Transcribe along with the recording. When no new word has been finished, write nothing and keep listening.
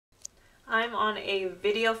I'm on a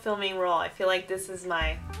video filming roll. I feel like this is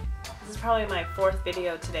probably my 4th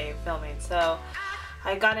video today filming, so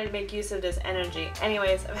I gotta make use of this energy.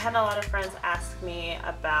 Anyways, I've had a lot of friends ask me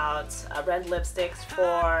about red lipsticks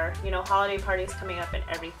for, you know, holiday parties coming up and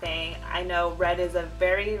everything. I know red is a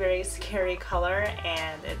very, very scary color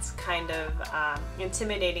and it's kind of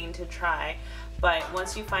intimidating to try, but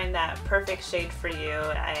once you find that perfect shade for you,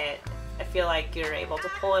 I feel like you're able to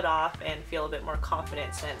pull it off and feel a bit more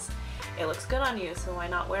confident since it looks good on you, so why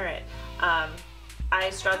not wear it? I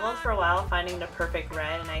struggled for a while finding the perfect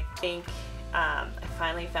red, and I think I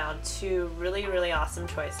finally found 2 really, really awesome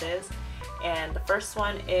choices. And the first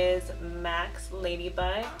one is M.A.C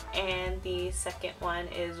Ladybug, and the second one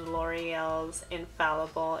is L'Oreal's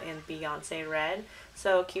Infallible in Beyonce Red.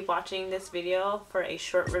 So keep watching this video for a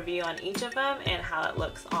short review on each of them and how it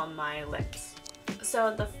looks on my lips.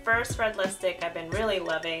 So the first red lipstick I've been really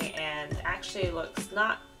loving and actually looks good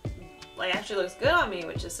on me,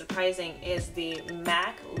 which is surprising, is the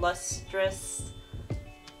M.A.C Lustre,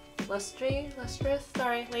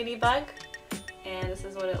 sorry, Ladybug. And this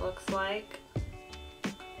is what it looks like.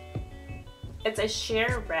 It's a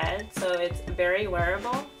sheer red, so it's very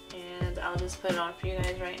wearable, and I'll just put it on for you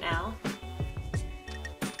guys right now.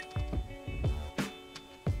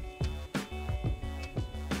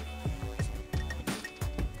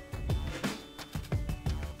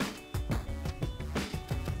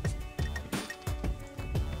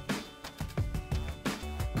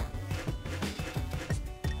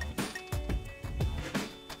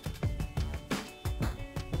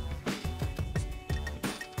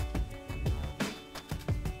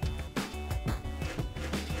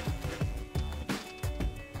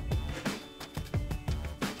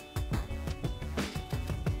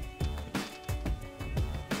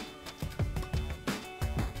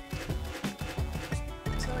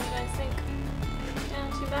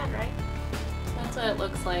 Bad, right? So that's what it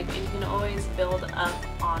looks like, and you can always build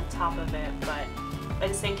up on top of it, but I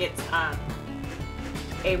just think it's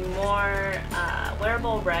a more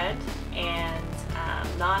wearable red and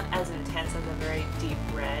not as intense as a very deep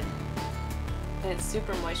red, and it's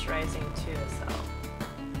super moisturizing too. So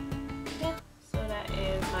yeah, so that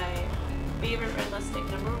is my favorite red lipstick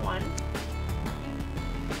number 1.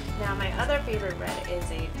 Now my other favorite red is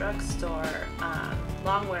a drugstore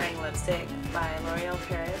long wearing lipstick by L'Oreal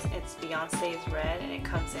Paris. It's Beyonce's Red, and it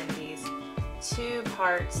comes in these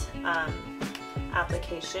 2-part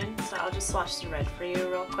application. So I'll just swatch the red for you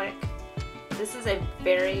real quick. This is a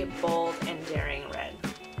very bold and daring red.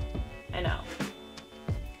 I know,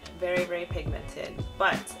 very, very pigmented,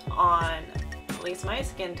 but on at least my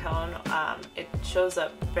skin tone, it shows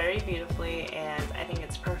up very beautifully, and I think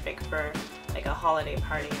it's perfect for like a holiday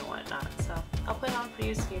party and whatnot. So I'll put it on for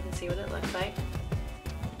you so you can see what it looks like.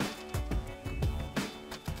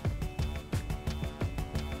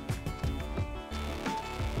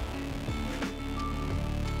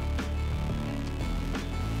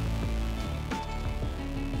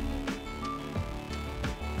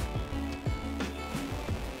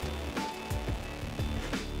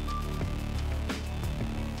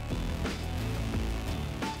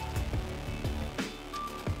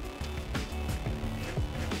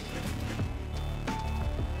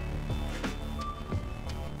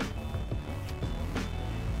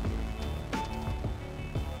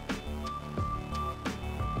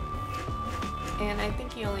 And I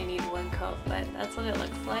think you only need 1 coat, but that's what it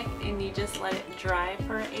looks like, and you just let it dry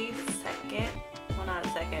for a second. Well, not a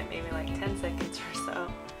second, maybe like 10 seconds or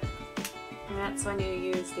so. And that's when you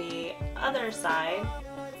use the other side,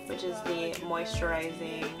 which is the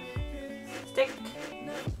moisturizing stick,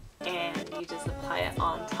 and you just apply it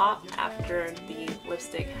on top after the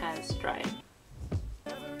lipstick has dried.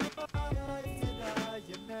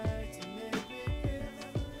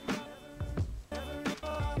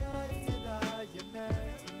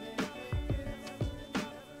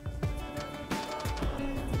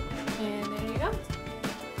 And there you go.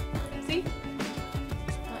 See?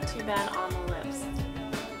 Not too bad on the lips.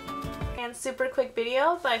 And super quick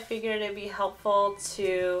video, but I figured it'd be helpful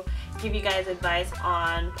to give you guys advice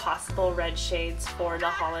on possible red shades for the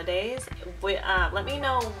holidays. Let me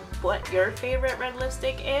know what your favorite red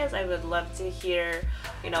lipstick is. I would love to hear,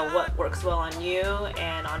 you know, what works well on you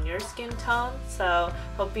and on your skin tone. So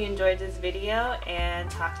hope you enjoyed this video, and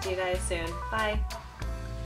talk to you guys soon. Bye.